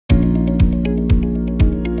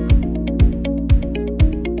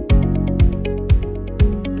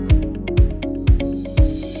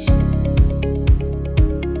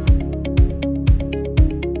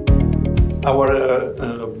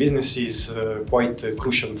business is quite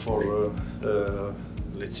crucial for,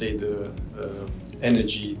 let's say, the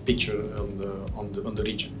energy picture on the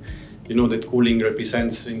region. You know that cooling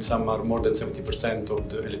represents in summer more than 70% of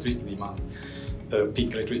the electricity demand,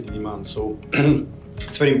 peak electricity demand. So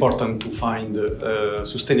it's very important to find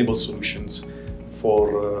sustainable solutions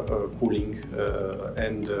for cooling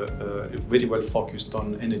and very well focused on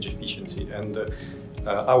energy efficiency. And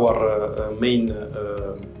our main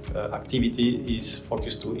activity is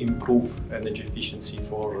focused to improve energy efficiency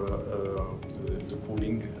for the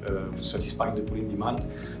cooling, satisfying the cooling demand,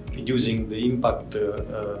 reducing the impact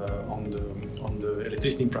on the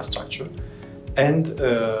electricity infrastructure, and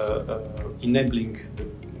enabling the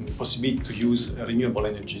possibility to use renewable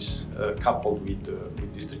energies coupled with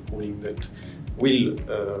district cooling that will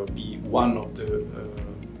be one of the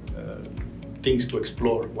things to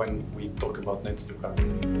explore when we talk about net zero carbon.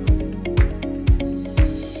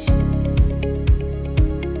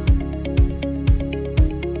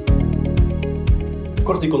 Of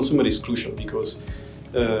course, the consumer is crucial because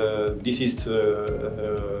this is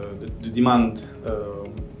the demand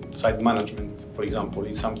side management, for example,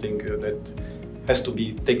 is something that has to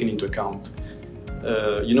be taken into account.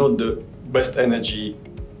 You know, the best energy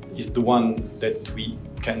is the one that we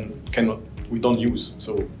don't use.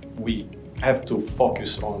 So we have to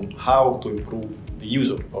focus on how to improve the use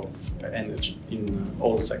of energy in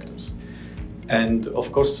all sectors. And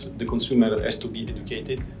of course, the consumer has to be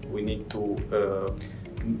educated. We need to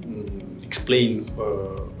explain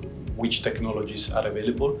which technologies are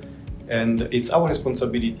available. And it's our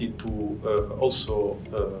responsibility to also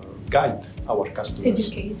guide our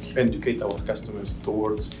customers, educate our customers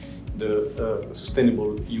towards the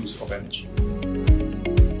sustainable use of energy.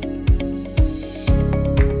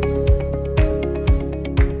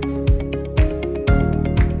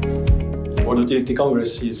 World Utility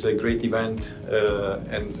Congress is a great event,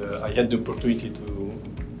 and I had the opportunity to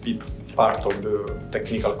be part of the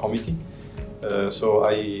technical committee. So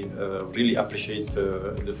I really appreciate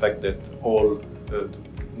the fact that all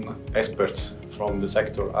experts from the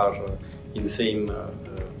sector are in the same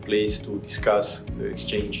place to discuss,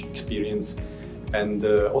 exchange experience, and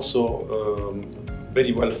also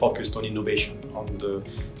very well focused on innovation, on the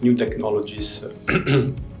new technologies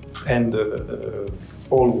and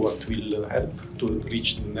all what will help to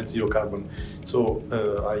reach the net zero carbon. So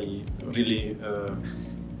I really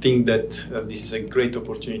think that this is a great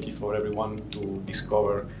opportunity for everyone to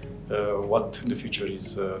discover what the future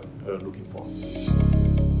is looking for.